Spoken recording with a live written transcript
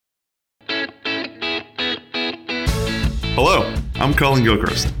Hello, I'm Cullen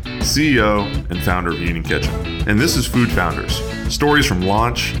Gilchrist, CEO and founder of Union Kitchen, and this is Food Founders, stories from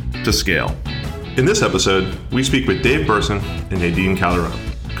launch to scale. In this episode, we speak with Dave Burson and Nadine Calderon,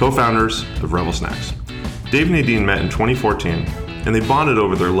 co-founders of Revel Snacks. Dave and Nadine met in 2014, and they bonded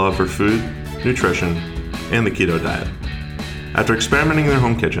over their love for food, nutrition, and the keto diet. After experimenting in their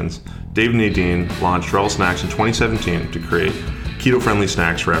home kitchens, Dave and Nadine launched Revel Snacks in 2017 to create keto-friendly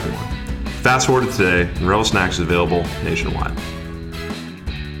snacks for everyone. Fast forward to today, and Revel Snacks is available nationwide.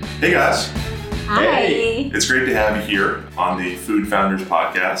 Hey guys. Hi. Hey. It's great to have you here on the Food Founders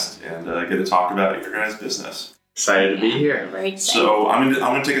podcast and get to talk about your guys' business. Excited to be here. Very excited. So I'm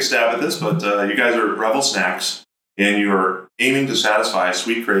gonna take a stab at this, but you guys are Revel Snacks, and you are aiming to satisfy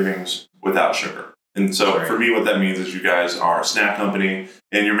sweet cravings without sugar. And so for me, what that means is you guys are a snack company,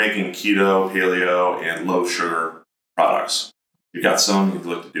 and you're making keto, paleo, and low sugar products. You've got some, you'd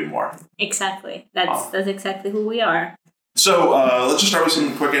look to do more. Exactly. That's exactly who we are. So let's just start with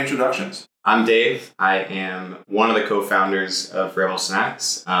some quick introductions. I'm Dave. I am one of the co-founders of Revel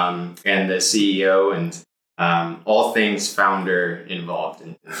Snacks and the CEO and all things founder involved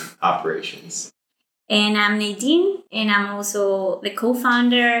in operations. And I'm Nadine, and I'm also the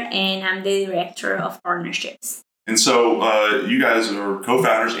co-founder, and I'm the director of partnerships. And so you guys are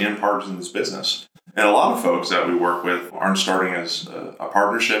co-founders and partners in this business. And a lot of folks that we work with aren't starting as a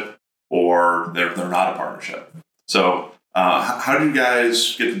partnership, or they're not a partnership. So how do you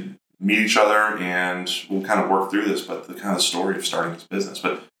guys get to meet each other? And we'll kind of work through this, but the kind of story of starting this business.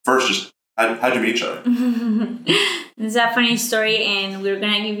 But first, just how'd you meet each other? It's a funny story, and we're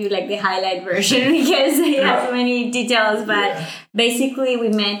going to give you like the highlight version because it has many details. But basically, we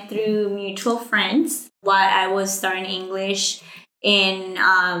met through mutual friends while I was studying English in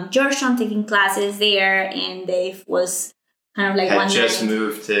Georgetown, taking classes there, and Dave was kind of like had just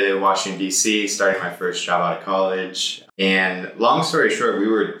moved to Washington, D.C., starting my first job out of college. And long story short, we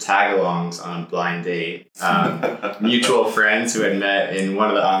were tag-alongs on a blind date. Mutual friends who had met in one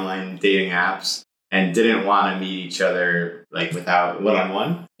of the online dating apps and didn't want to meet each other like without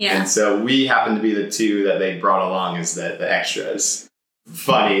one-on-one. Yeah. And so we happened to be the two that they brought along as the extras.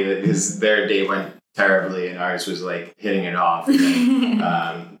 Funny that because their date went terribly and ours was like hitting it off. And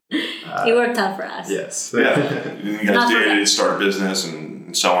then, it worked out for us. Yes. Yeah. You guys dated, start a business,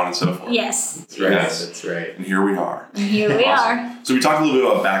 and so on and so forth. Yes. That's right. Yes. That's right. And here we are. Here we are. So we talked a little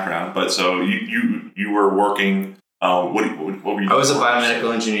bit about background, but so you were working. What were you doing? I was a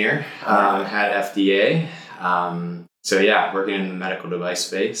biomedical engineer. Had FDA. So yeah, working in the medical device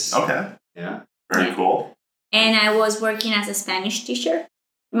space. Okay. Yeah. Very cool. And I was working as a Spanish teacher.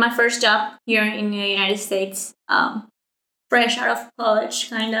 My first job here in the United States, fresh out of college,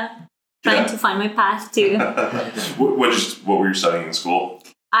 kind of trying to find my path to. What were you studying in school?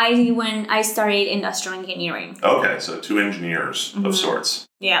 I studied industrial engineering. Okay, so two engineers of sorts.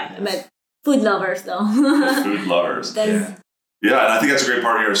 Yeah, but food lovers though. Food lovers. Yeah, and I think that's a great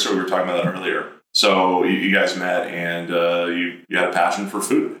part of your story. We were talking about that earlier. So you guys met, and you had a passion for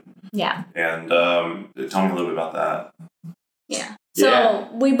food. Yeah. And tell me a little bit about that. Yeah. So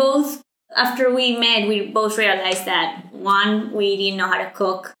we both, after we met, we both realized that one, we didn't know how to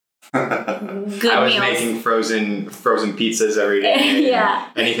cook good I was meals. making frozen pizzas every day. Yeah.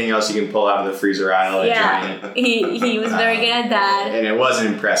 Anything else you can pull out of the freezer aisle. Yeah. He was very good at that. And it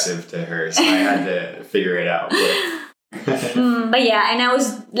wasn't impressive to her, so I had to figure it out. But yeah, and I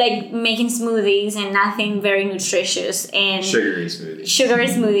was like making smoothies and nothing very nutritious and sugary smoothies. Sugary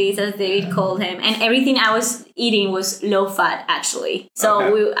smoothies, as David called him, and everything I was eating was low fat actually.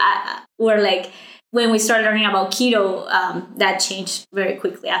 So we were like, when we started learning about keto, that changed very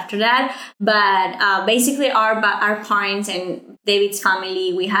quickly after that. But basically, our parents and David's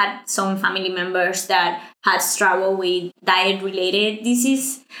family, we had some family members that had struggled with diet-related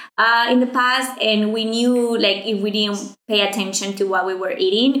disease in the past, and we knew like if we didn't pay attention to what we were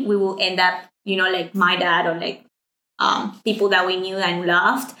eating, we will end up, like my dad or like people that we knew and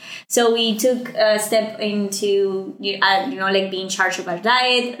loved. So we took a step into, like being in charge of our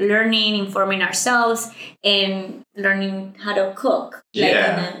diet, learning, informing ourselves, and learning how to cook, like in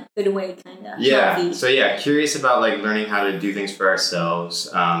a good way, kind of. Yeah. Healthy. So curious about like learning how to do things for ourselves.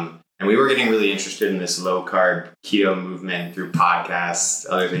 And we were getting really interested in this low carb keto movement through podcasts,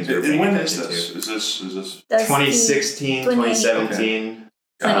 other things we were paying attention to. Is this 2016, 2017?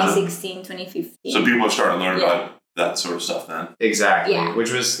 2016, 2015. So people are starting to learn about that sort of stuff then. Exactly. Yeah.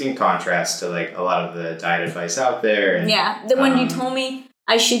 Which was in contrast to like a lot of the diet advice out there. And, when you told me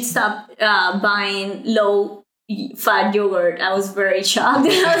I should stop buying low fat yogurt. I was very shocked.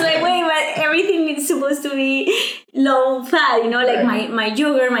 I was like, wait, but everything is supposed to be low fat, like my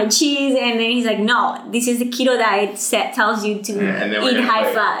yogurt, my cheese. And then he's like, no, this is the keto diet tells you to eat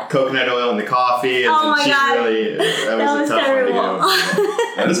high fat. Coconut oil in the coffee. Oh my God. That was a tough terrible. one to get over.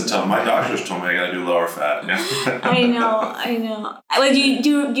 That is a tough. My doctors told me I got to do lower fat. Yeah. I know. But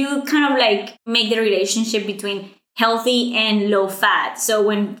you kind of like make the relationship between healthy and low fat. So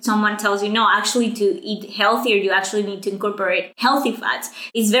when someone tells you, no, actually to eat healthier, you actually need to incorporate healthy fats.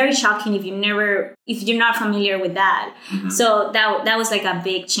 It's very shocking if you're not familiar with that. Mm-hmm. So that was like a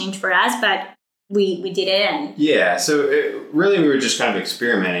big change for us, but we did it. And yeah. So really we were just kind of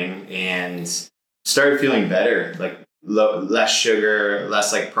experimenting and started feeling better. Like less sugar,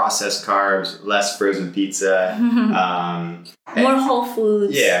 less like processed carbs, less frozen pizza, more whole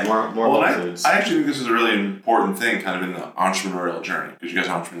foods. Yeah, more whole foods. I actually think this is a really important thing kind of in the entrepreneurial journey, because you guys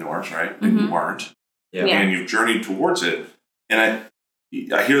are entrepreneurs, right? And you weren't. Yeah. And you've journeyed towards it. And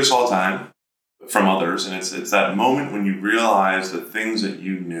I hear this all the time from others, and it's that moment when you realize that things that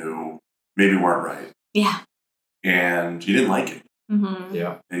you knew maybe weren't right. Yeah. And you didn't like it. Mm-hmm.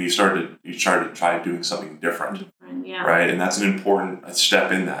 Yeah. And you started to try doing something different. Yeah. Right? And that's an important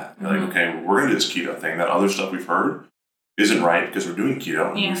step in that. You're like, okay, we're going to do this keto thing. That other stuff we've heard isn't right because we're doing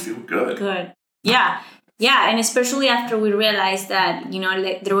keto and we feel good. Good. Yeah. Yeah. And especially after we realized that,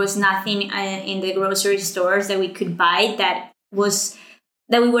 like there was nothing in the grocery stores that we could buy that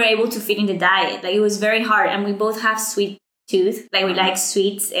we were able to fit in the diet. Like it was very hard. And we both have sweet tooth. Like we like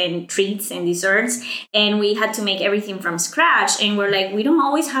sweets and treats and desserts, and we had to make everything from scratch. And we're like, we don't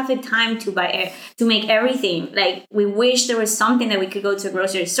always have the time to make everything. Like we wish there was something that we could go to a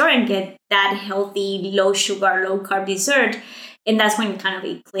grocery store and get that healthy, low sugar, low carb dessert. And that's when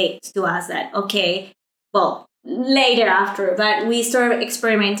it clicked to us that, okay, well, later after, but we started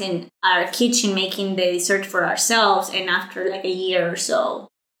experimenting our kitchen, making the dessert for ourselves. And after like a year or so,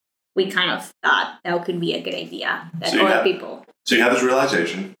 we kind of thought that could be a good idea people. So you have this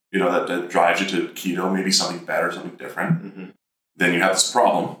realization, that drives you to keto, maybe something better, something different. Mm-hmm. Then you have this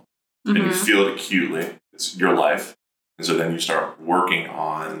problem, and you feel it acutely. It's your life. And so then you start working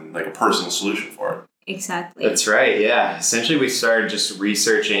on like a personal solution for it. Exactly. That's right, yeah. Essentially, we started just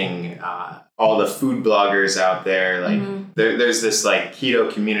researching all the food bloggers out there. Like, there's this like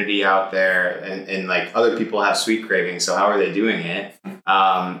keto community out there, and like other people have sweet cravings. So how are they doing it?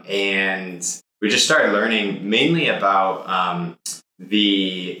 And we just started learning mainly about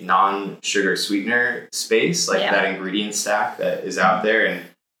the non-sugar sweetener space, like that ingredient stack that is out there.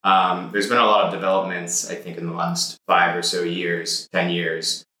 And there's been a lot of developments, I think, in the last 5 or so years, 10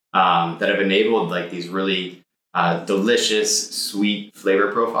 years, that have enabled like these really delicious, sweet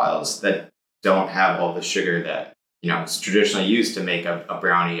flavor profiles that don't have all the sugar that it's traditionally used to make a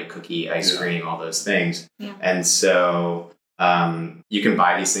brownie, a cookie, ice cream, all those things. Yeah. And so you can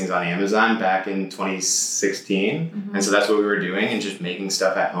buy these things on Amazon back in 2016. Mm-hmm. And so that's what we were doing, and just making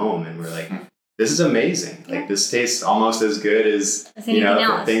stuff at home. And we're like, this is amazing. Like this tastes almost as good as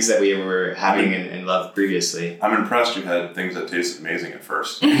things that we were having and loved previously. I'm impressed you had things that tasted amazing at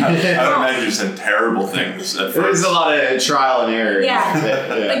first. I would imagine you said terrible things at first. There was a lot of trial and error. Yeah.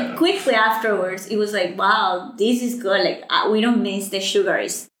 But quickly afterwards, it was like, wow, this is good. Like we don't miss the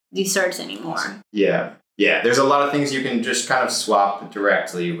sugars desserts anymore. Awesome. Yeah. Yeah, there's a lot of things you can just kind of swap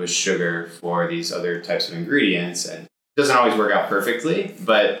directly with sugar for these other types of ingredients, and it doesn't always work out perfectly,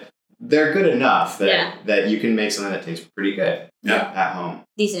 but they're good enough that you can make something that tastes pretty good at home.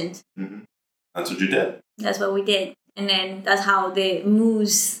 Decent. Mm-hmm. That's what you did. That's what we did. And then that's how the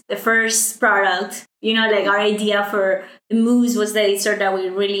mousse, the first product, like our idea for the mousse was the dessert that we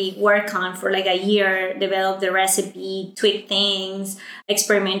really worked on for like a year, developed the recipe, tweaked things,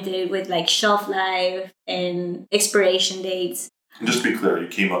 experimented with like shelf life and expiration dates. And just to be clear, you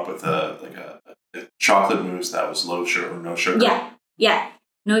came up with a chocolate mousse that was low sugar or no sugar? Yeah.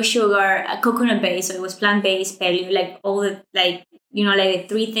 No sugar, coconut based, so it was plant based, paleo, like all the like the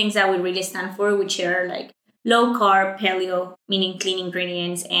 3 things that we really stand for, which are like low carb, paleo, meaning clean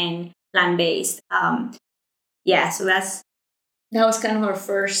ingredients, and plant based. So that was kind of our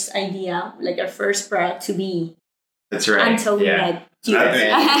first idea, like our first product to be. That's right. Until we met you.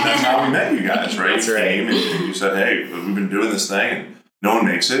 That's how we met you guys, right? That's right. And you said, hey, we've been doing this thing, and no one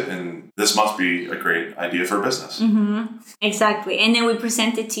makes it, and this must be a great idea for a business. Mm-hmm. Exactly. And then we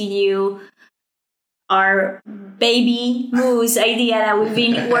presented to you our baby mousse idea that we've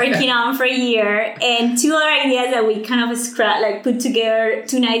been working on for a year, and 2 other ideas that we kind of put together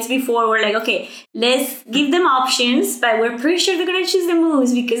 2 nights before. We're like, okay, let's give them options, but we're pretty sure they're gonna choose the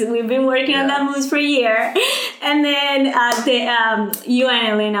mousse because we've been working on that mousse for a year. And then you and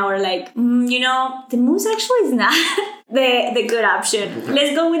Elena were like, the mousse actually is not the good option.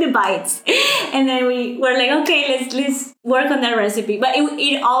 Let's go with the bites. And then we were like, okay, let's work on that recipe. But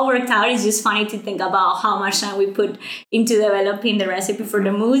it all worked out. It's just funny to think about how much time we put into developing the recipe for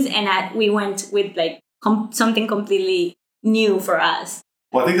the mousse, and that we went with something completely new for us.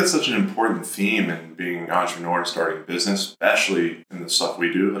 Well, I think that's such an important theme in being an entrepreneur and starting a business, especially in the stuff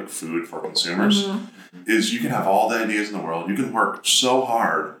we do, like food for consumers, is you can have all the ideas in the world. You can work so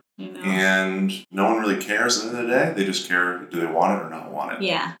hard, and no one really cares at the end of the day. They just care, do they want it or not want it?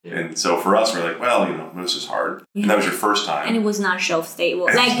 Yeah. And so for us, we're like, well, mousse is hard. Yeah. And that was your first time. And it was not shelf stable.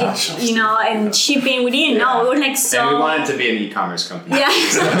 And shipping, we didn't know. We were so... And we wanted to be an e-commerce company. Yeah.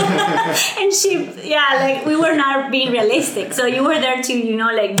 And we were not being realistic. So you were there to,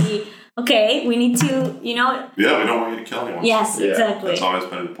 be... Okay, we need to, Yeah, we don't want you to kill anyone. Yes, exactly. That's always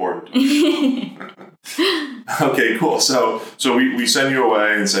been important. Okay, cool. So we send you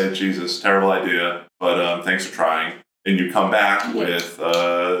away and say, Jesus, terrible idea, but thanks for trying. And you come back with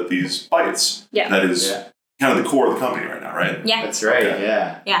these bites. Yeah. That is kind of the core of the company right now, right? Yeah. That's right,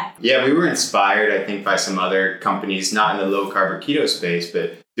 yeah. Yeah, we were inspired, I think, by some other companies, not in the low-carb or keto space,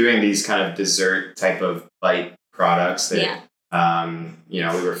 but doing these kind of dessert type of bite products that...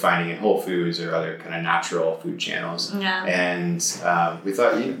 we were finding in Whole Foods or other kind of natural food channels. Yeah. And we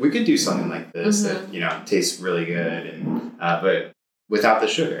thought we could do something like this that, tastes really good and but without the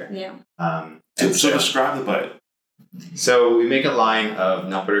sugar. Yeah. So describe the bite. So we make a line of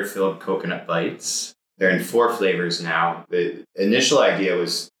nut butter filled coconut bites. They're in 4 flavors now. The initial idea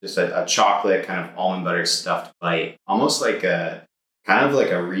was just a chocolate kind of almond butter stuffed bite, almost like a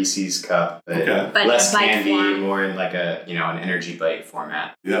Reese's cup, but less candy, more in like an energy bite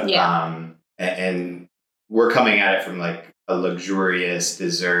format. Yeah. And we're coming at it from like a luxurious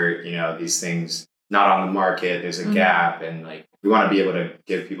dessert, these things not on the market. There's a gap, and like we want to be able to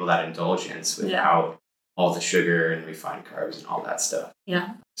give people that indulgence without all the sugar and refined carbs and all that stuff.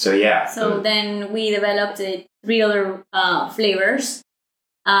 Yeah. So then we developed 3 other flavors.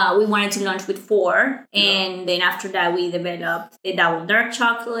 We wanted to launch with 4, and then after that we developed the double dark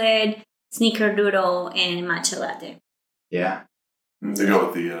chocolate, snickerdoodle, and matcha latte. Yeah. They go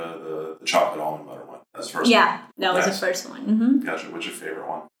with the chocolate almond butter one. That's the first one. Yeah, that was the first one. Mm-hmm. Gotcha. What's your favorite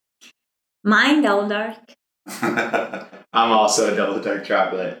one? Mine, double dark. I'm also a double dark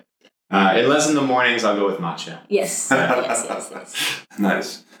chocolate. Unless in the mornings, I'll go with matcha. Yes. Yes.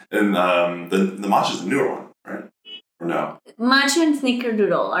 Nice. And the matcha is the newer one, right? Or no? Matcha and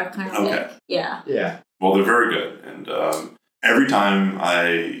snickerdoodle are kind of Yeah. Well, they're very good. And every time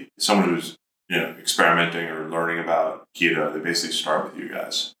someone who's experimenting or learning about keto, they basically start with you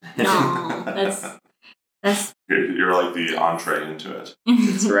guys. No, that's you're like the entree into it.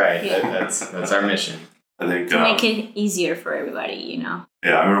 That's right. That's our mission. I think to make it easier for everybody,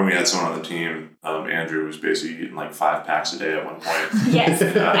 Yeah, I remember we had someone on the team, Andrew, was basically eating like 5 packs a day at one point. Yes,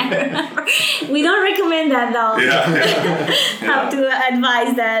 I remember. We don't recommend that though. Have to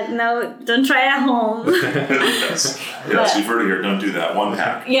advise that. No, don't try at home. Yes, you've heard it here. Don't do that. 1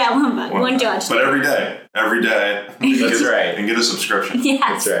 pack. Yeah, 1 pack. One judge. But every day. That's right. And get a subscription.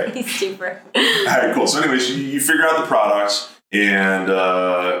 Yes, that's right. It's cheaper. All right, cool. So anyways, you figure out the products. And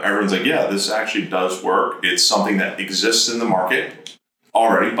everyone's like, yeah, this actually does work. It's something that exists in the market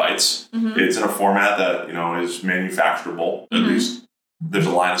already, bites. Mm-hmm. It's in a format that, is manufacturable. At least there's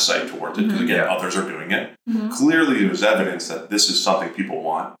a line of sight towards it. Because, again, others are doing it. Mm-hmm. Clearly, there's evidence that this is something people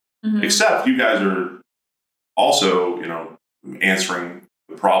want. Mm-hmm. Except you guys are also, answering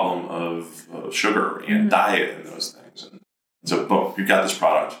the problem of sugar and diet and those things. And so, boom, you've got this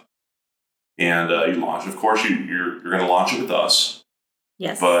product. And you launch. Of course, you're going to launch it with us.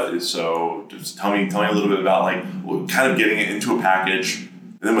 Yes. But so just tell me a little bit about kind of getting it into a package,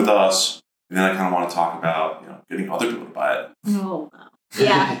 and then with us. And then I kind of want to talk about getting other people to buy it. Oh, wow.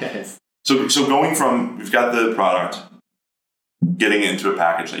 Yeah. So going from we've got the product, getting it into a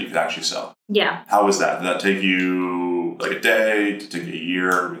package that you could actually sell. Yeah. How was that? Did that take you like a day? Did it take you a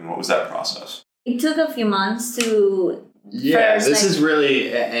year? I mean, what was that process? It took a few months to. Yeah, this is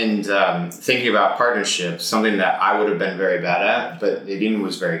really, and thinking about partnerships, something that I would have been very bad at, but Nadine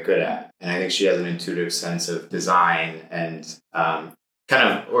was very good at. And I think she has an intuitive sense of design and kind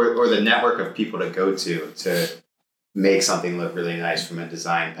of, or the network of people to go to make something look really nice from a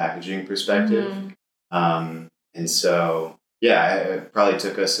design packaging perspective. And so, it probably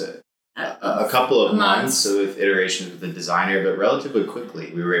took us a couple of months with iterations with the designer, but relatively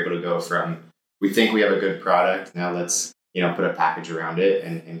quickly we were able to go from, we think we have a good product, now let's put a package around it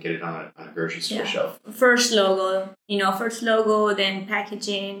and get it on a grocery store shelf. First logo, then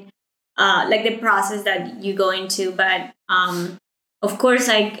packaging, like the process that you go into. But of course,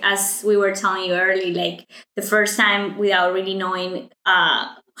 like as we were telling you early, like the first time without really knowing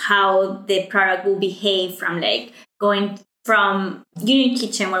how the product will behave from like going from Union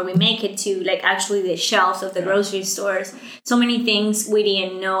Kitchen where we make it to like actually the shelves of the grocery stores. So many things we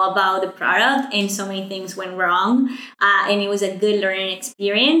didn't know about the product and so many things went wrong. And it was a good learning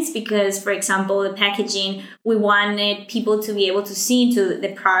experience because, for example, the packaging, we wanted people to be able to see into the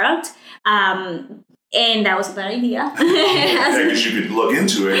product. And that was a bad idea. Because you could look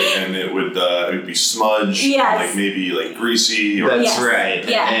into it and it would be smudged, like maybe like greasy. That's right.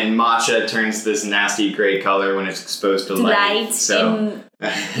 Yeah. And matcha turns this nasty gray color when it's exposed to light. So.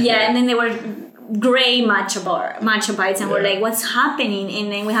 And then they were gray matcha bites, and we're like, what's happening? And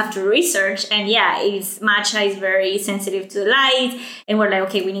then we have to research, and matcha is very sensitive to the light, and we're like,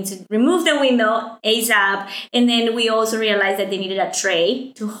 okay, we need to remove the window ASAP. And then we also realized that they needed a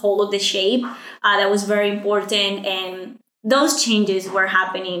tray to hold the shape. That was very important, and those changes were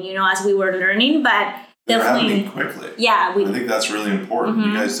happening, as we were learning, but definitely happening quickly. Yeah, I think that's really important.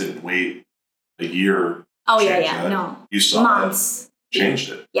 You guys didn't wait a year. Oh no, you saw months.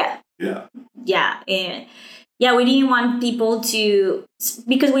 Changed it. We didn't want people to,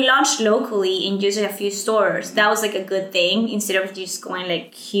 because we launched locally in just a few stores. That was like a good thing instead of just going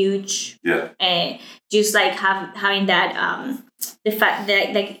like huge. Just like having that the fact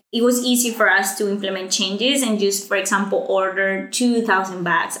that like it was easy for us to implement changes and just, for example, order 2,000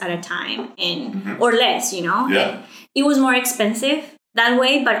 bags at a time and or less. And it was more expensive that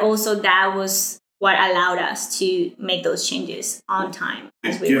way, but also that was what allowed us to make those changes on time.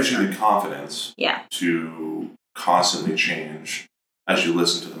 It gives you the confidence to constantly change as you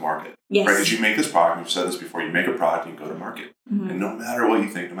listen to the market. Yes. Right? Because you make this product, we've said this before, you make a product and you go to market. And no matter what you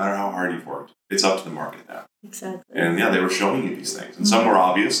think, no matter how hard you've worked, it's up to the market now. Exactly. And they were showing you these things. And some were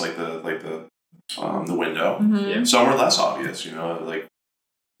obvious, like the window. Some were less obvious, like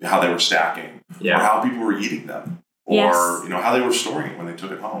how they were stacking. Or how people were eating them. Or, how they were storing it when they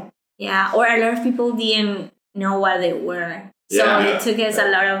took it home. Yeah, or a lot of people didn't know what they were. So it took us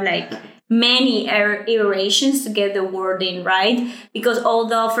a lot of like many iterations to get the wording right. Because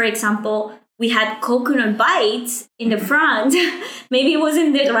although, for example, we had coconut bites in the front, maybe it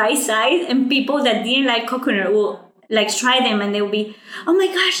wasn't the right size, and people that didn't like coconut will like try them and they'll be, oh my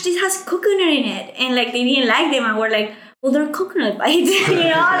gosh, this has coconut in it. And like they didn't like them and we're like, well, they're coconut bites, like you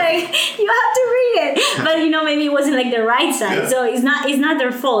have to read it. But maybe it wasn't like the right size. So it's not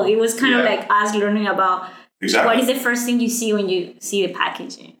their fault. It was kind of like us learning about what is the first thing you see when you see the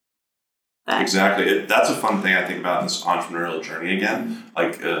packaging. Exactly. That's a fun thing I think about in this entrepreneurial journey again,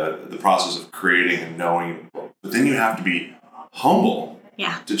 like the process of creating and knowing. But then you have to be humble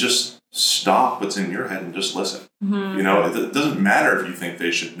to just stop what's in your head and just listen. It doesn't matter if you think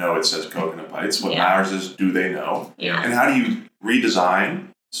they should know it says coconut bites. What matters is, do they know? And how do you redesign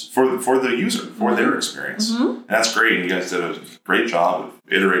for the user, for their experience? And that's great. And you guys did a great job of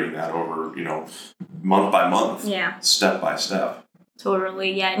iterating that over, month by month, step by step.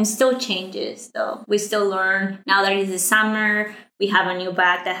 Totally, and it still changes, though. We still learn. Now that it is the summer, we have a new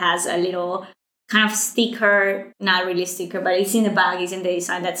bag that has a little kind of sticker, not really sticker, but it's in the bag, it's in the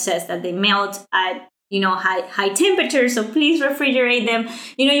design that says that they melt at, high temperatures, so please refrigerate them.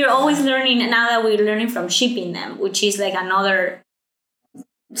 You're always learning, now that we're learning from shipping them, which is like another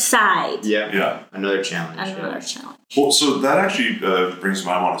side. Another challenge. Well, so that actually brings to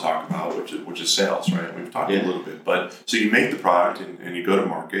what I want to talk about, which is sales, right? We've talked a little bit, but so you make the product and you go to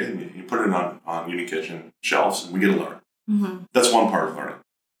market and you put it on Union Kitchen shelves and we get to learn. That's one part of learning.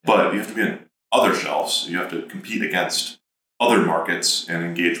 But you have to be in other shelves. You have to compete against other markets and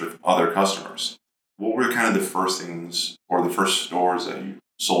engage with other customers. What were kind of the first things or the first stores that you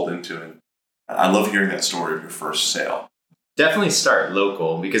sold into? And I love hearing that story of your first sale. Definitely start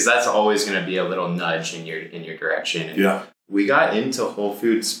local, because that's always going to be a little nudge in your direction. And we got into Whole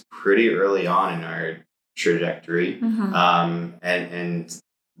Foods pretty early on in our trajectory, and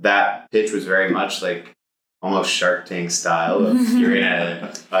that pitch was very much like almost Shark Tank style. Of you're in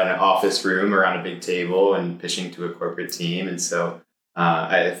an office room around a big table and pitching to a corporate team, and so.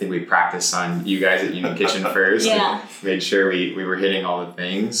 I think we practiced on you guys at Union Kitchen first. Made sure we were hitting all the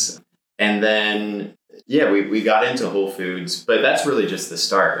things, and then. We got into Whole Foods, but that's really just the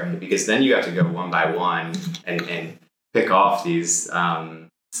start, right? Because then you have to go one by one and pick off these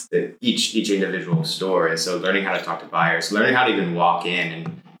each individual store. And so learning how to talk to buyers, learning how to even walk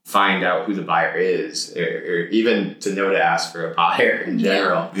in find out who the buyer is, or even to know to ask for a buyer in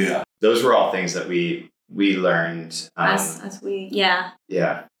general. Yeah. Those were all things that we learned. Yeah.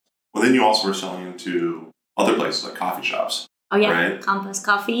 Well, then you also were selling into other places like coffee shops. Oh yeah, right? Compass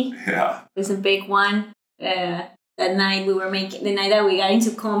Coffee. Yeah. It's a big one. That night the night that we got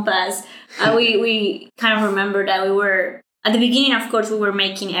into Compass, we kind of remember that we were, at the beginning, of course, we were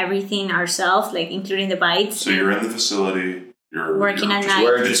making everything ourselves, like including the bites. So you're in the facility. You're working at just night.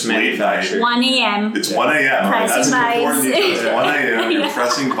 We're just manufacturing. 1 a.m. It's 1 a.m. Pressing That's an important bites. detail. It's 1 a.m. You're Yeah.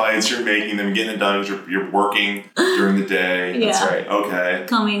 pressing bites. You're making them, getting it done. You're working during the day. Yeah. That's right. Okay.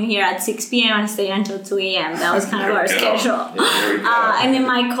 Come in here at 6 p.m. and stay until 2 a.m. That was kind of There our we go. schedule. Yeah, There we go. And then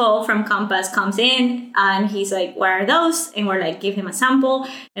Michael from Compass comes in and he's like, what are those? And we're like, give him a sample.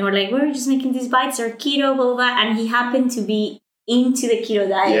 And we're like, we're just making these bites. They're keto, blah, blah, blah. And he happened to be into the keto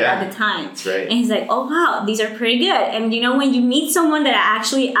diet at the time. That's right. And he's like, oh, wow, these are pretty good. And, when you meet someone that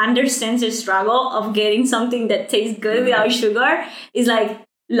actually understands the struggle of getting something that tastes good without sugar, it's like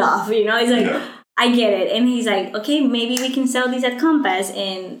love, It's like, Yeah. I get it. And he's like, okay, maybe we can sell these at Compass.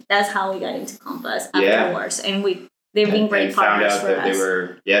 And that's how we got into Compass afterwards. And they've been great partners for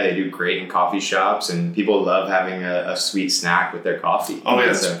us. They do great in coffee shops, and people love having a sweet snack with their coffee. Oh,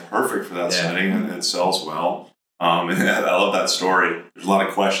 yeah, it's perfect for that setting, and it sells well. And I love that story. There's a lot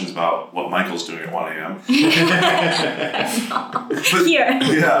of questions about what Michael's doing at 1 a.m. But, Here.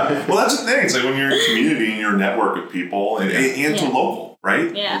 Yeah. Well, that's the thing. It's like when you're in a community and you're a network of people and to local,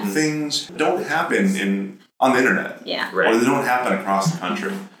 right? Yeah. Things don't happen on the internet. Yeah. Right. Or they don't happen across the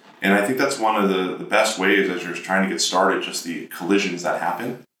country. And I think that's one of the best ways as you're trying to get started, just the collisions that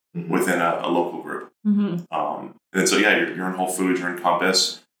happen within a local group. Mm-hmm. And so, you're in Whole Foods, you're in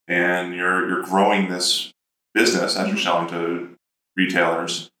Compass, and you're growing this business as you're selling to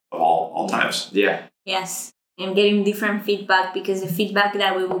retailers of all types. Yeah. Yes. And getting different feedback, because the feedback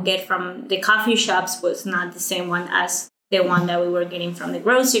that we would get from the coffee shops was not the same one as the one that we were getting from the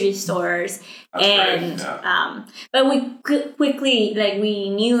grocery stores. That's and great. Yeah. But we quickly, we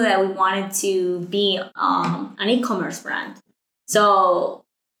knew that we wanted to be an e-commerce brand. So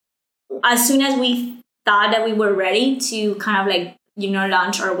as soon as we thought that we were ready to kind of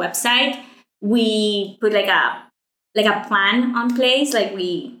launch our website, we put a plan on place.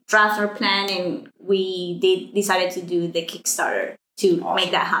 We draft our plan, and we decided to do the Kickstarter to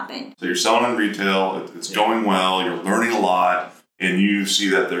make that happen. So you're selling in retail, it's going well, you're learning a lot, and you see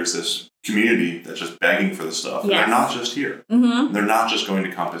that there's this community that's just begging for the stuff. Yes. And they're not just here. Mm-hmm. They're not just going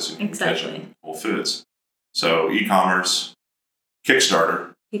to Compass and Kitchen, Whole Foods. So e-commerce,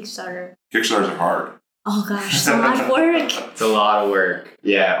 Kickstarter. Kickstarters are hard. Oh gosh, so much work. It's a lot of work.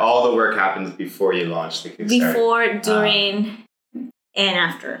 Yeah, all the work happens before you launch the Kickstarter. Before, during, and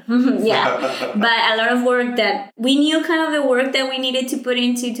after. Yeah. But a lot of work that we knew kind of the work that we needed to put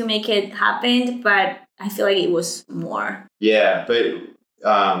into to make it happen, but I feel like it was more. Yeah, but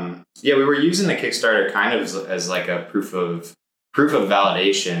we were using the Kickstarter kind of as a proof of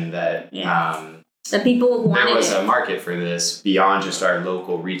validation that that people wanted. There was a market for this beyond just our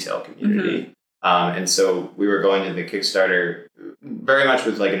local retail community. Mm-hmm. And so we were going to the Kickstarter very much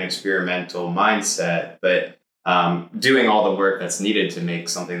with an experimental mindset, but doing all the work that's needed to make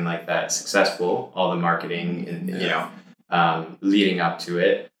something like that successful, all the marketing and leading up to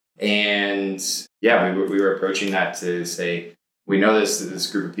it. And we were approaching that to say, we know this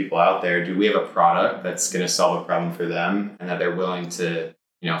group of people out there. Do we have a product that's going to solve a problem for them and that they're willing to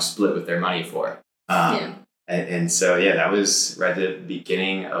split with their money for? And so, that was right at the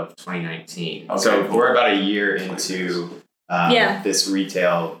beginning of 2019. Okay, so cool. we're about a year into this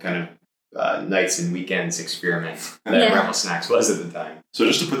retail kind of nights and weekends experiment that Rebel Snacks was at the time. So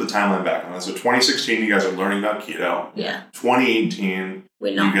just to put the timeline back on that, so 2016, you guys are learning about keto. Yeah. 2018,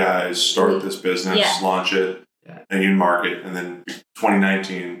 you guys start this business, launch it, and you market, and then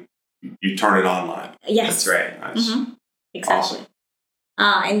 2019, you turn it online. Yes. That's right. Nice. Mm-hmm. Exactly. Awesome.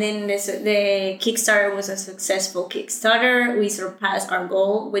 And then the Kickstarter was a successful Kickstarter. We surpassed our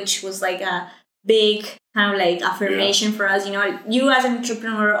goal, which was a big kind of affirmation for us. You as an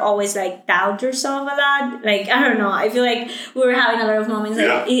entrepreneur always doubt yourself a lot. I don't know. I feel like we were having a lot of moments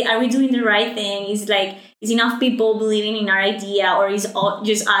are we doing the right thing? Is enough people believing in our idea, or is all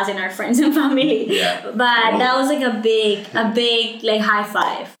just us and our friends and family? Yeah. But that was a big high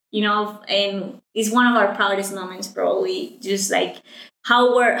five, and it's one of our proudest moments probably. Just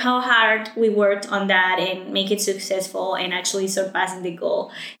how hard we worked on that and make it successful and actually surpassing the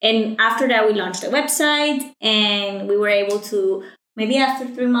goal. And after that, we launched a website, and we were able to, maybe after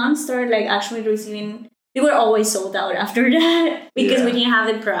 3 months, start actually receiving. We were always sold out after that because we didn't have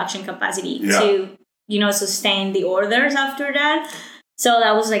the production capacity to sustain the orders after that. So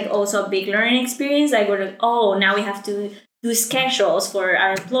that was like also a big learning experience. Like we're like, oh, now we have to do schedules for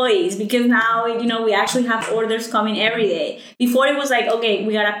our employees because now, we actually have orders coming every day. Before it was like, okay,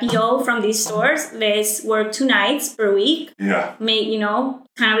 we got a PO from these stores. Let's work 2 nights per week. Yeah. Make,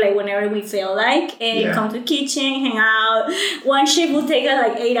 kind of like whenever we feel like, and come to the kitchen, hang out. One shift will take us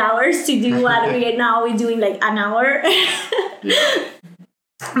like 8 hours to do what we're doing like an hour. Yeah.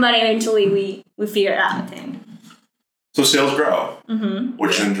 But eventually we figure it out. And so sales grow,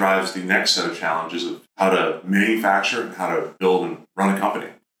 which then drives the next set of challenges of how to manufacture and how to build and run a company.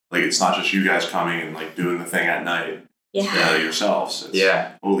 Like, it's not just you guys coming and like doing the thing at night yourselves.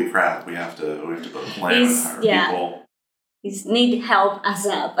 It's, holy crap, we have to build a plan and hire people. You need help us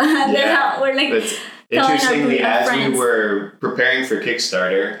up. We're like, interestingly, as we were preparing for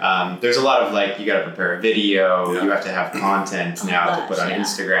Kickstarter, there's a lot of like, you got to prepare a video, you have to have content now to put on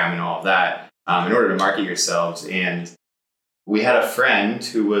Instagram and all of that in order to market yourselves. And we had a friend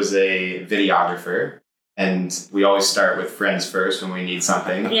who was a videographer, and we always start with friends first when we need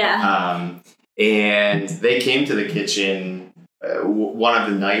something. And they came to the kitchen one of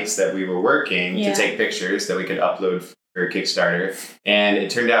the nights that we were working to take pictures that we could upload for Kickstarter. And it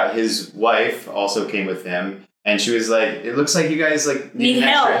turned out his wife also came with him. And she was like, it looks like you guys like need an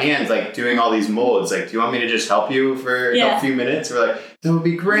extra hand, like doing all these molds. Like, do you want me to just help you for a few minutes? We're like, that would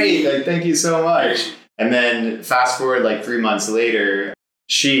be great. Like, thank you so much. And then fast forward like 3 months later,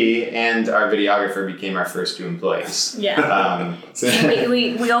 she and our videographer became our first 2 employees. We offered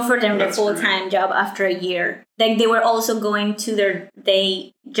them the full-time job after a year. Like, they were also going to their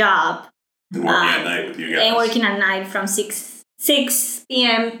day job. And working at night with you guys. And working at night from 6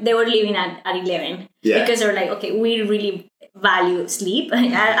 p.m. They were leaving at 11. Because they were like, okay, we really value sleep.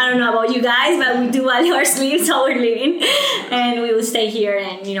 I don't know about you guys, but we do value our sleep, so we're leaving. And we will stay here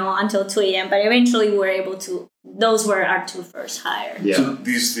and, until 2 a.m. But eventually we were able to, those were our 2 first hires. Yeah. So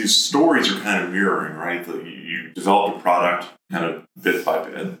these stories are kind of mirroring, right? You develop a product kind of bit by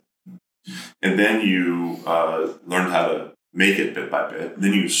bit. And then you learned how to make it bit by bit.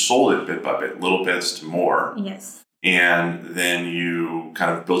 Then you sold it bit by bit, little bits to more. Yes. And then you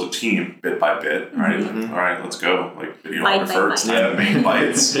kind of build a team bit by bit, right? Like, all right, let's go. Like, videographer, it's time to make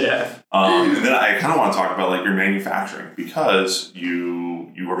bites. And then I kind of want to talk about like your manufacturing, because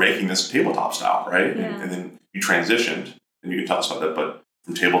you were making this tabletop style, right? And then you transitioned, and you can tell us about that, but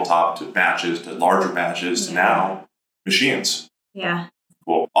from tabletop to batches to larger batches to now machines. Yeah.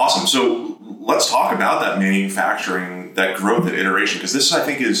 Cool. Awesome. So let's talk about that manufacturing, that growth, that iteration, because this, I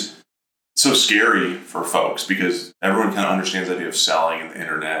think, is so scary for folks, because everyone kind of understands the idea of selling and the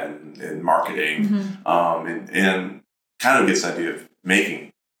internet and marketing, and kind of gets the idea of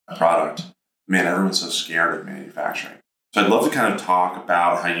making a product. Man, everyone's so scared of manufacturing. So I'd love to kind of talk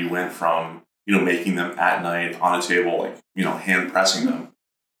about how you went from, making them at night on a table, like, hand pressing them,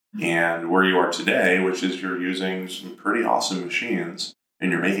 and where you are today, which is you're using some pretty awesome machines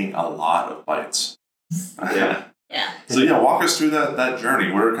and you're making a lot of bites. So walk us through that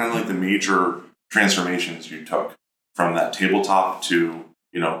journey. What are kind of like the major transformations you took from that tabletop to,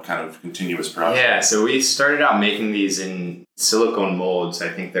 kind of continuous production? Yeah, so we started out making these in silicone molds. I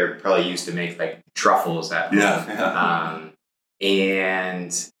think they're probably used to make like truffles at home.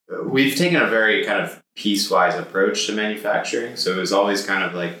 And we've taken a very kind of piecewise approach to manufacturing. So it was always kind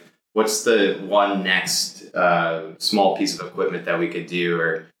of like, what's the one next small piece of equipment that we could do,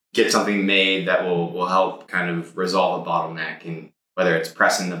 or get something made that will help kind of resolve a bottleneck, in whether it's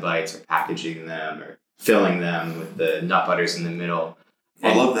pressing the bites or packaging them or filling them with the nut butters in the middle.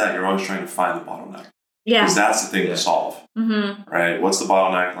 I love that you're always trying to find the bottleneck. Yeah. Because that's the thing to solve. Right? What's the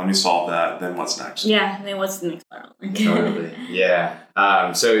bottleneck? Let me solve that. Then what's next? Yeah. Then what's the next bottleneck? Totally. Yeah.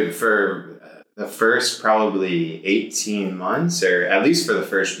 So for the first probably 18 months, or at least for the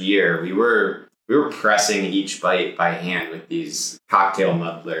first year, we were pressing each bite by hand with these cocktail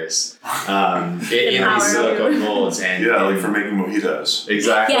muddlers in these silicone molds. And like for making mojitos.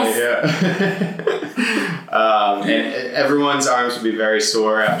 Exactly. And everyone's arms would be very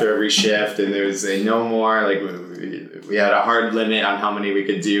sore after every shift, and there was no more. Like, we had a hard limit on how many we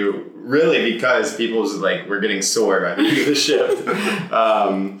could do, really, because people was like, we're getting sore by the end of the shift.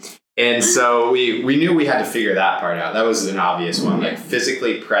 And so we knew we had to figure that part out. That was an obvious one, like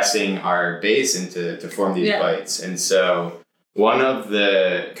physically pressing our base to form these bites. And so one of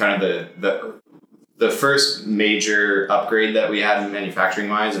the kind of the first major upgrade that we had manufacturing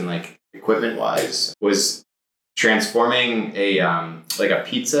wise and like equipment wise was transforming a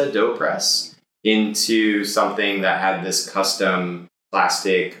pizza dough press into something that had this custom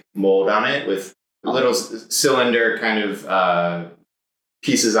plastic mold on it with a little cylinder kind of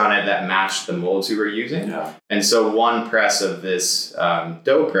pieces on it that matched the molds we were using. Yeah. And so one press of this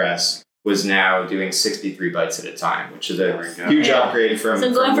dough press was now doing 63 bites at a time, which is a huge upgrade from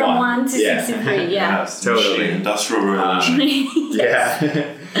So going from 1 to Yeah. 63, yeah. Totally. Industrial revolution. Yes.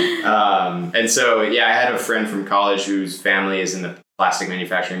 Yeah. And so, I had a friend from college whose family is in the plastic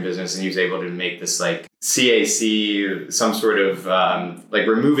manufacturing business, and he was able to make this like CAC, some sort of like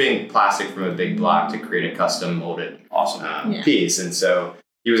removing plastic from a big block to create a custom molded piece. And so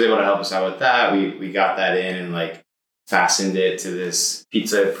he was able to help us out with that. We got that in and like fastened it to this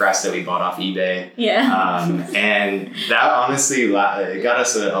pizza press that we bought off eBay. Yeah. And that honestly it got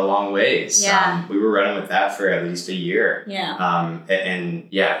us a long ways. Yeah. We were running with that for at least a year. Yeah.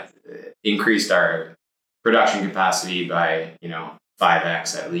 Increased our production capacity by,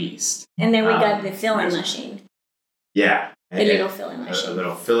 5x at least. And then we got the filling machine. Yeah. The little filling machine. A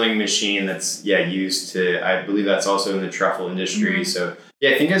little filling machine that's, used to, I believe that's also in the truffle industry. Mm-hmm. So,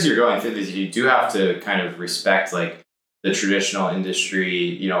 I think as you're going through this, you do have to kind of respect like the traditional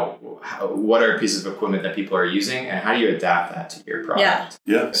industry, what are pieces of equipment that people are using and how do you adapt that to your product?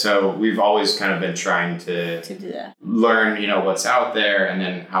 Yeah. So we've always kind of been trying to do that. Learn, what's out there and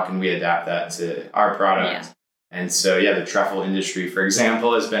then how can we adapt that to our product? Yeah. And so, the truffle industry, for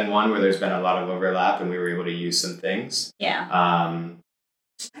example, has been one where there's been a lot of overlap and we were able to use some things. Yeah.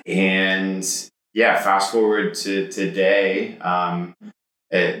 Fast forward to today.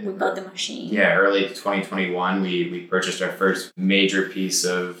 We bought the machine. Yeah, early 2021, we purchased our first major piece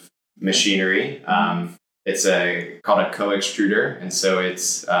of machinery. It's called a co-extruder. And so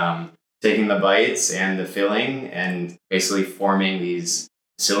it's taking the bites and the filling and basically forming these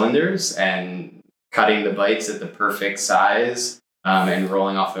cylinders and cutting the bites at the perfect size and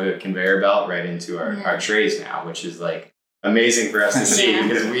rolling off a conveyor belt right into our trays now, which is like amazing for us to see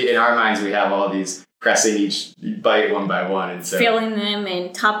because in our minds, we have all these pressing each bite one by one. And so filling them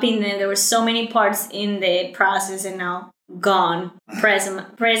and topping them. There were so many parts in the process and now gone. Press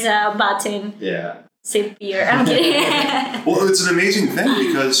a button. Yeah. Sip beer. I'm kidding. Well, it's an amazing thing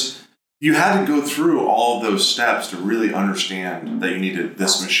because you had to go through all of those steps to really understand that you needed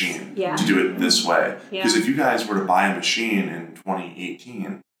this machine to do it this way. Because if you guys were to buy a machine in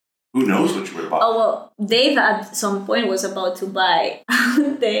 2018, who knows what you would have bought? Oh, well, Dave at some point was about to buy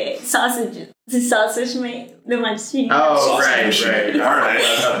the sausage the machine. Oh, right. All right.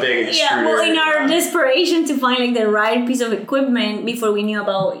 A big extruder. Yeah, well, in our desperation to find like the right piece of equipment before we knew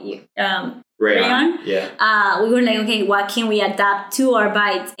about rayon, we were like, okay, what can we adapt to our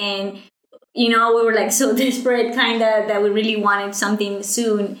bites? And, we were like so desperate kind of that we really wanted something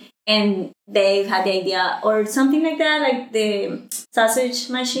soon. And Dave had the idea or something like that, like the sausage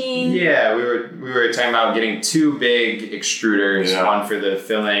machine. Yeah, we were talking about getting two big extruders, one for the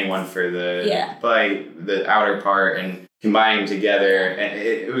filling, one for the bite, the outer part, and combining them together. And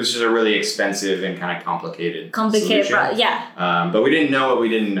it was just a really expensive and kind of complicated solution. But we didn't know what we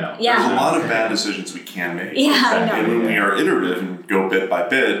didn't know. Yeah. There's a lot of bad decisions we can make. Yeah, I know. And when we are iterative and go bit by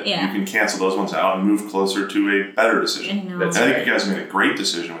bit, you can cancel those ones out and move closer to a better decision. I think you guys made a great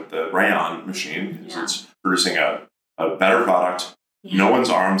decision with the rayon machine. Yeah. It's producing a better product. Yeah. No one's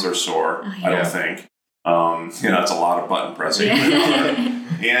arms are sore, I don't think. It's a lot of button pressing.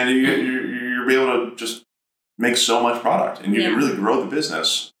 And you're able to just make so much product. And you can really grow the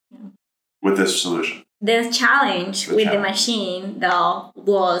business with this solution. The challenge with the machine, though,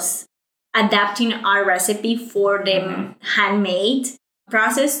 was adapting our recipe for the handmade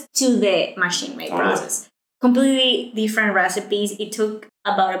process to the machine-made process. Completely different recipes. It took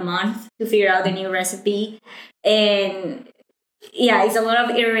about a month to figure out the new recipe. And it's a lot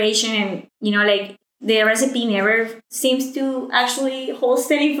of iteration and, like the recipe never seems to actually hold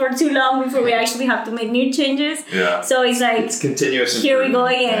steady for too long before we actually have to make new changes. Yeah. So it's like, it's continuous. Here we go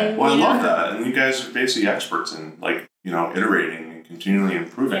again. Well, I love that. And you guys are basically experts in iterating and continually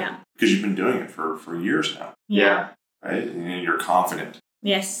improving because you've been doing it for years now. Yeah. Right? And you're confident.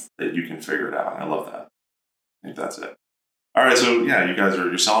 Yes. That you can figure it out. I love that. I think that's it. All right, so you guys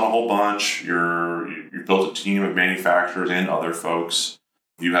you're selling a whole bunch. You built a team of manufacturers and other folks.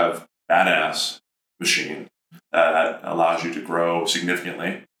 You have badass machine that allows you to grow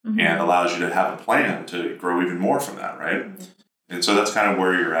significantly and allows you to have a plan to grow even more from that, right? And so that's kind of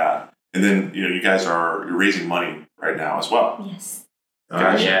where you're at. And then you guys you're raising money right now as well. Yes.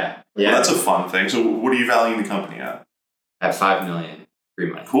 Yeah. Well, that's a fun thing. So what are you valuing the company at? At $5 million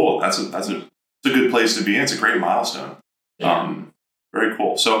pre-money. Cool. That's a good place to be in. It's a great milestone. Yeah. Very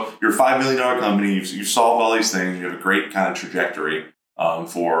cool. So you're a $5 million company. You've solved all these things. You have a great kind of trajectory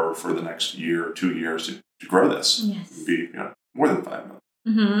for the next year or 2 years to grow this. Yes. It'd be more than $5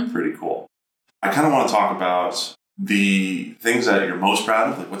 million. Pretty cool. I kind of want to talk about the things that you're most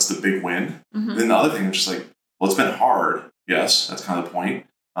proud of, like what's the big win? Mm-hmm. Then the other thing is just like, well, it's been hard. Yes, that's kind of the point.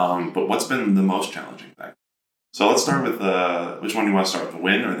 But what's been the most challenging thing? So let's start with which one do you want to start with, the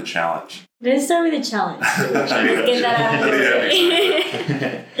win or the challenge? Let's start with the challenge. Let's get that out of the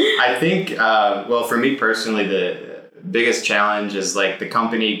way. I think, well, for me personally, the biggest challenge is like the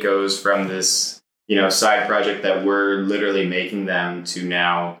company goes from this, side project that we're literally making them to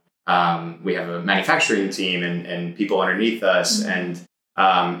now we have a manufacturing team and people underneath us. Mm-hmm.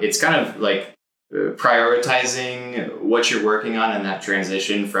 And it's kind of like prioritizing what you're working on and that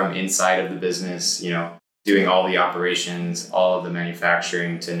transition from inside of the business, doing all the operations, all of the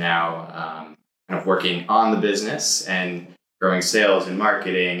manufacturing to now kind of working on the business and growing sales and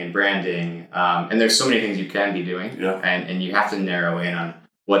marketing and branding. And there's so many things you can be doing. Yeah. And you have to narrow in on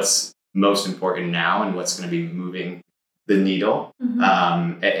what's most important now and what's going to be moving the needle.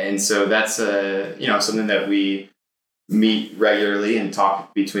 Mm-hmm. And so that's something that we meet regularly and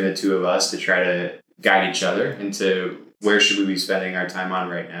talk between the two of us to try to guide each other into where should we be spending our time on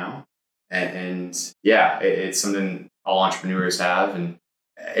right now. And it's something all entrepreneurs have, and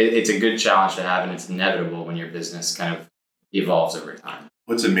it's a good challenge to have, and it's inevitable when your business kind of evolves over time.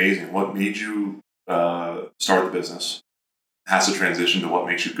 What's amazing, what made you start the business has to transition to what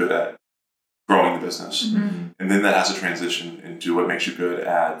makes you good at growing the business. Mm-hmm. And then that has to transition into what makes you good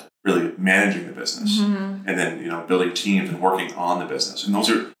at really managing the business. Mm-hmm. And then, building teams and working on the business. And those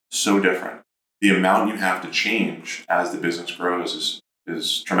are so different. The amount you have to change as the business grows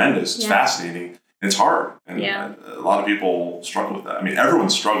is tremendous. It's fascinating. And it's hard. And a lot of people struggle with that. I mean, everyone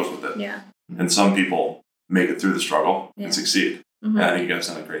struggles with it. Yeah. And some people make it through the struggle and succeed. Mm-hmm. And I think you guys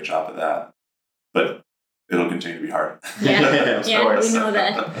have done a great job at that. But it'll continue to be hard. Yeah, we know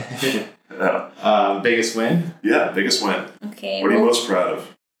that. Biggest win? Yeah, biggest win. Okay. What are you most proud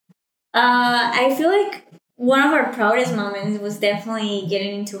of? I feel like one of our proudest moments was definitely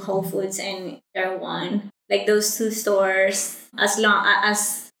getting into Whole Foods and Erewhon. Like those two stores, as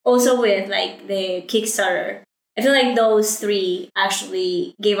also with like the Kickstarter. I feel like those three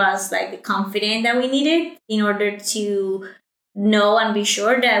actually gave us like the confidence that we needed in order to know and be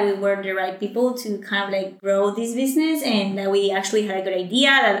sure that we were the right people to kind of like grow this business and that we actually had a good idea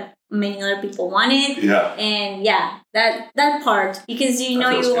that many other people wanted. Yeah. And that part, because you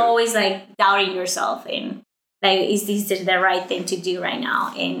always like doubting yourself and like, is this the right thing to do right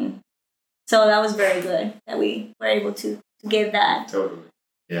now? And so that was very good that we were able to get that. Totally.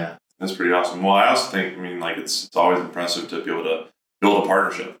 Yeah. That's pretty awesome. Well, I also think, it's always impressive to be able to build a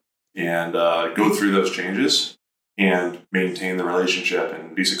partnership and go through those changes and maintain the relationship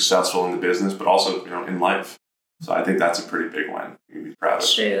and be successful in the business, but also, in life. So I think that's a pretty big one. You can be proud of.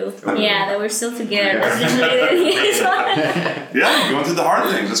 True. Yeah, that we're still together. Yeah, going through the hard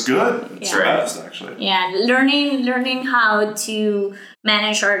things. That's good. It's the best, actually. Yeah, learning how to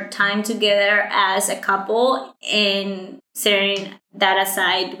manage our time together as a couple and setting that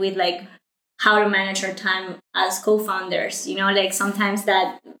aside with like how to manage our time as co-founders. Like sometimes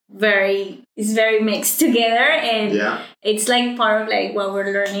that is very mixed together, and it's like part of like what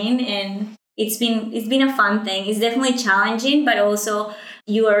we're learning, and it's been a fun thing. It's definitely challenging, but also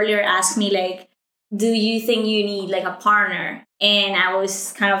you earlier asked me like, do you think you need like a partner? And I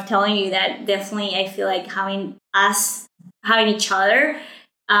was kind of telling you that definitely I feel like having each other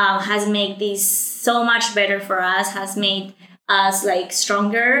has made this so much better for us, has made us like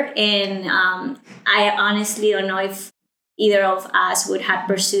stronger. And I honestly don't know if either of us would have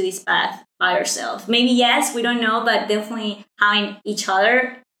pursued this path by ourselves. Maybe yes, we don't know, but definitely having each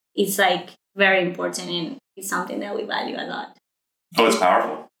other is like very important, and it's something that we value a lot. Oh, it's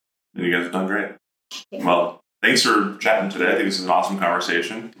powerful. And you guys have done great. Yeah. Well, thanks for chatting today. I think this is an awesome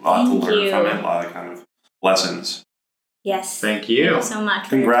conversation. A lot to learn from it, a lot of kind of lessons. Yes. Thank you. Thank you so much.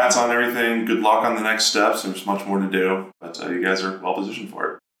 Congrats on everything. Good luck on the next steps. There's much more to do, but you guys are well positioned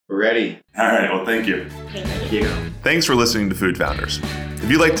for it. We're ready. All right. Well, thank you. Thank you. Thanks for listening to Food Founders. If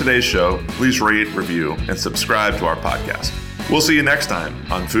you like today's show, please rate, review, and subscribe to our podcast. We'll see you next time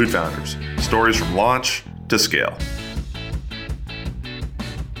on Food Founders, stories from launch to scale.